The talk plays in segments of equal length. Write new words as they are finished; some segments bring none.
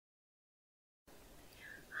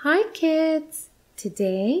Hi kids!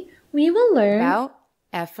 Today we will learn about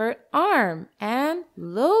effort arm and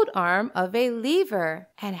load arm of a lever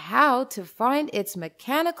and how to find its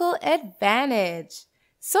mechanical advantage.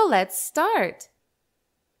 So let's start.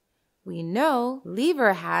 We know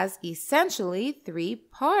lever has essentially three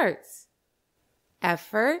parts: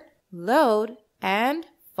 effort, load, and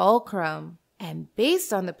fulcrum. And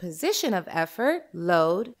based on the position of effort,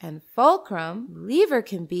 load, and fulcrum, lever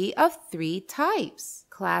can be of three types: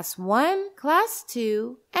 Class 1, Class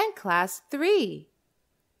 2, and Class 3.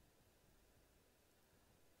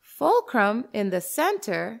 Fulcrum in the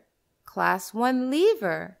center, Class 1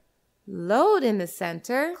 lever. Load in the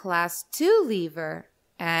center, Class 2 lever.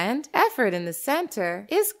 And effort in the center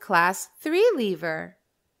is Class 3 lever.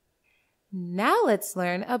 Now let's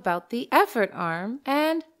learn about the effort arm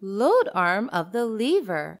and load arm of the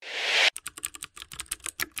lever.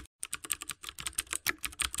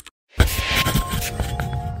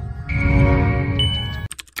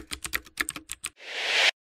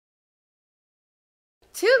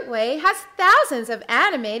 TutWay has thousands of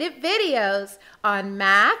animated videos on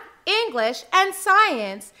math, English, and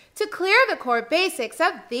science to clear the core basics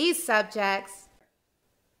of these subjects.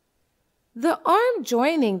 The arm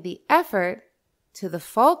joining the effort to the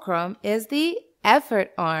fulcrum is the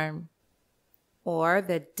effort arm, or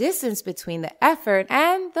the distance between the effort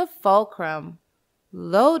and the fulcrum.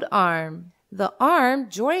 Load arm, the arm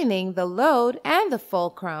joining the load and the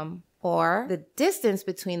fulcrum, or the distance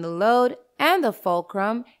between the load and the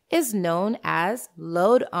fulcrum is known as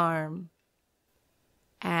load arm.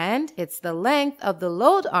 And it's the length of the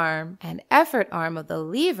load arm and effort arm of the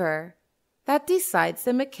lever that decides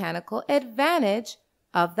the mechanical advantage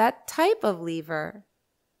of that type of lever.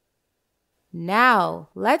 Now,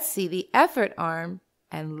 let's see the effort arm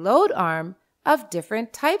and load arm of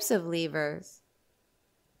different types of levers.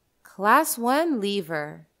 Class 1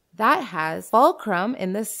 lever, that has fulcrum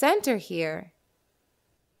in the center here.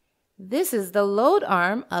 This is the load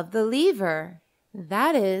arm of the lever.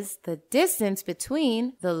 That is the distance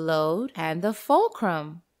between the load and the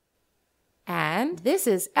fulcrum. And this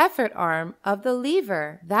is effort arm of the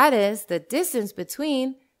lever. That is the distance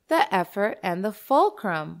between the effort and the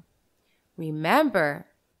fulcrum. Remember,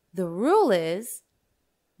 the rule is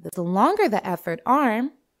the longer the effort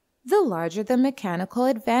arm, the larger the mechanical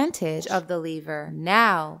advantage of the lever.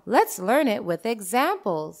 Now, let's learn it with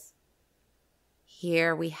examples.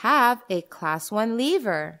 Here we have a Class 1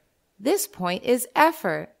 lever. This point is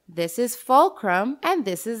effort, this is fulcrum, and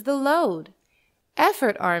this is the load.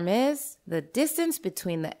 Effort arm is the distance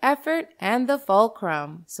between the effort and the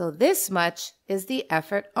fulcrum. So this much is the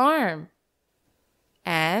effort arm.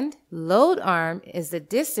 And load arm is the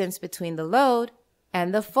distance between the load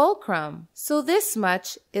and the fulcrum. So this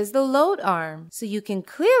much is the load arm. So you can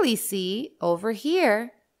clearly see over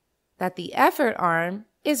here that the effort arm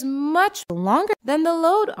is much longer than the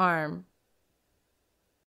load arm.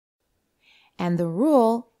 And the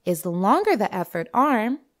rule is the longer the effort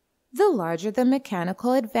arm, the larger the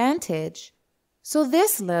mechanical advantage. So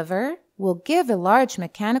this lever will give a large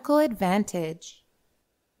mechanical advantage.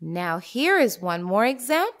 Now here is one more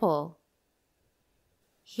example.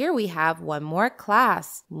 Here we have one more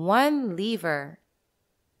Class 1 lever.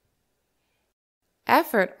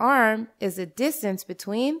 Effort arm is the distance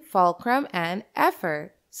between fulcrum and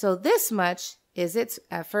effort. So this much is its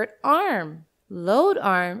effort arm. Load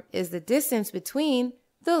arm is the distance between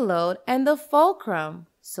the load and the fulcrum.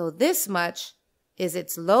 So this much is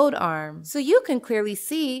its load arm. So you can clearly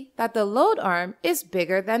see that the load arm is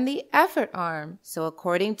bigger than the effort arm. So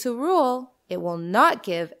according to rule, it will not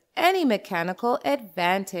give any mechanical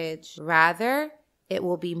advantage. Rather, it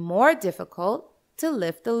will be more difficult to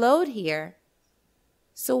lift the load here.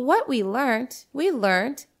 So what we learned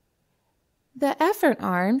the effort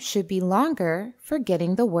arm should be longer for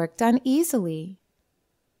getting the work done easily.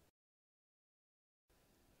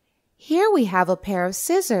 Here we have a pair of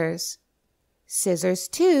scissors. Scissors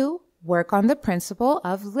 2 work on the principle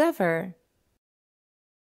of lever.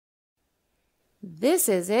 This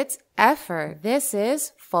is its effort. This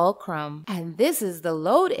is fulcrum. And this is the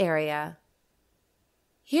load area.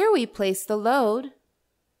 Here we place the load.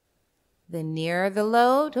 The nearer the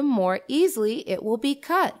load, the more easily it will be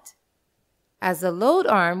cut, as the load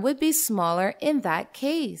arm would be smaller in that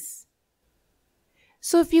case.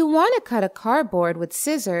 So if you want to cut a cardboard with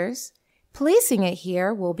scissors, placing it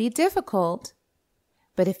here will be difficult.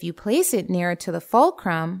 But if you place it nearer to the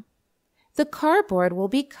fulcrum, the cardboard will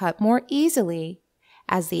be cut more easily,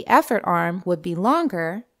 as the effort arm would be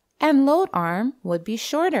longer and load arm would be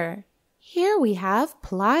shorter. Here we have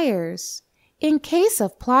pliers. In case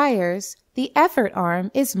of pliers, the effort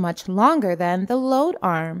arm is much longer than the load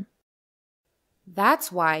arm.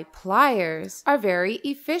 That's why pliers are very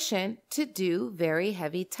efficient to do very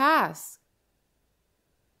heavy tasks.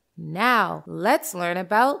 Now, let's learn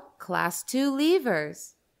about Class 2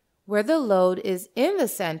 levers, where the load is in the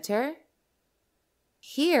center.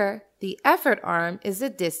 Here, the effort arm is the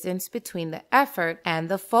distance between the effort and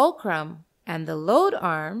the fulcrum, and the load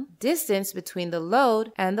arm, distance between the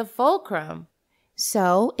load and the fulcrum.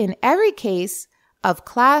 So, in every case of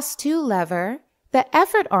Class 2 lever, the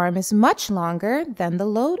effort arm is much longer than the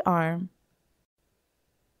load arm.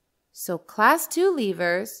 So, Class 2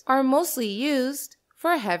 levers are mostly used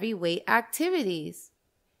for heavyweight activities.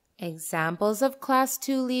 Examples of Class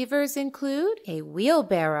 2 levers include a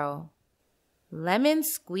wheelbarrow, lemon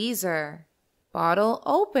squeezer, bottle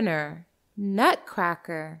opener,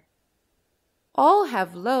 nutcracker. All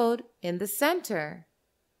have load in the center,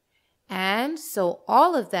 and so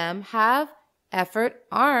all of them have effort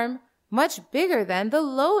arm much bigger than the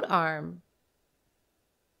load arm.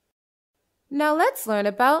 Now let's learn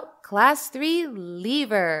about Class 3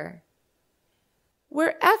 lever,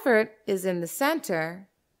 where effort is in the center.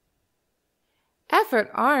 Effort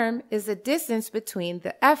arm is the distance between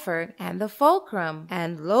the effort and the fulcrum,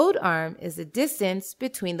 and load arm is the distance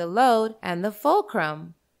between the load and the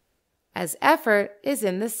fulcrum, as effort is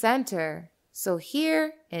in the center. So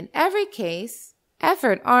here, in every case,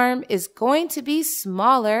 effort arm is going to be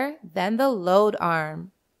smaller than the load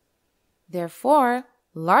arm. Therefore,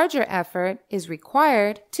 larger effort is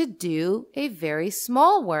required to do a very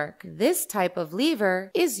small work. This type of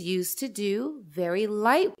lever is used to do very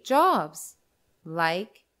light jobs,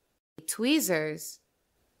 like tweezers.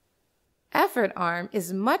 Effort arm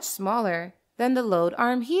is much smaller than the load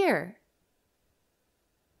arm here.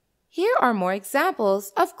 Here are more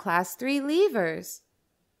examples of Class 3 levers.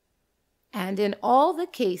 And in all the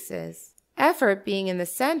cases, effort being in the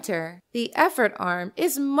center, the effort arm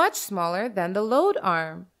is much smaller than the load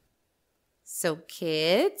arm. So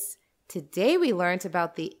kids, today we learned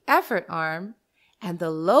about the effort arm and the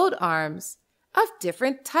load arms of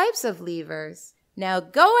different types of levers. Now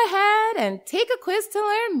go ahead and take a quiz to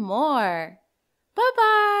learn more.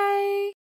 Bye-bye!